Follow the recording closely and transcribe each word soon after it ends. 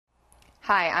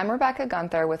Hi, I'm Rebecca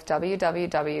Gunther with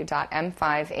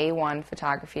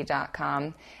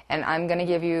www.m5a1photography.com, and I'm going to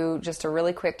give you just a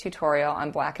really quick tutorial on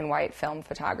black and white film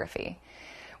photography.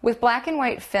 With black and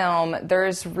white film,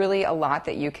 there's really a lot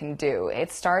that you can do.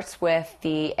 It starts with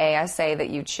the ASA that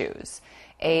you choose.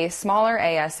 A smaller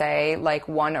ASA, like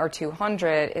 1 or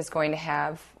 200, is going to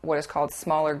have what is called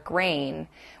smaller grain,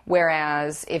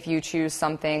 whereas if you choose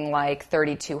something like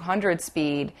 3200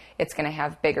 speed, it's going to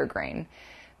have bigger grain.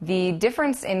 The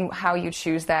difference in how you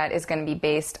choose that is going to be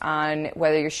based on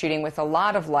whether you're shooting with a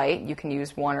lot of light, you can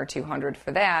use 1 or 200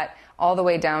 for that, all the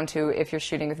way down to if you're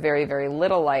shooting with very, very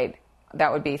little light,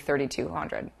 that would be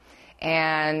 3200.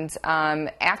 And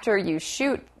after you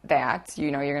shoot that, you're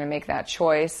going to make that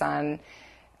choice on,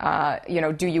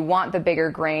 do you want the bigger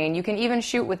grain? You can even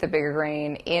shoot with the bigger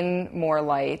grain in more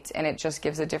light, and it just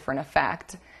gives a different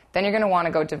effect. Then you're going to want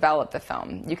to go develop the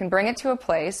film. You can bring it to a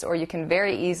place, or you can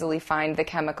very easily find the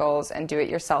chemicals and do it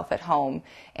yourself at home.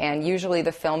 And usually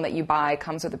the film that you buy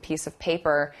comes with a piece of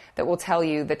paper that will tell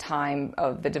you the time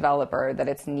of the developer that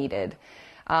it's needed.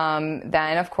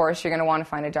 Then, of course, you're going to want to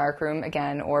find a darkroom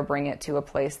again, or bring it to a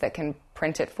place that can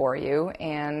print it for you,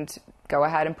 and go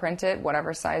ahead and print it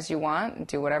whatever size you want,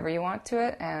 do whatever you want to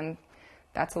it, and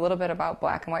that's a little bit about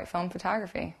black and white film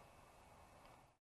photography.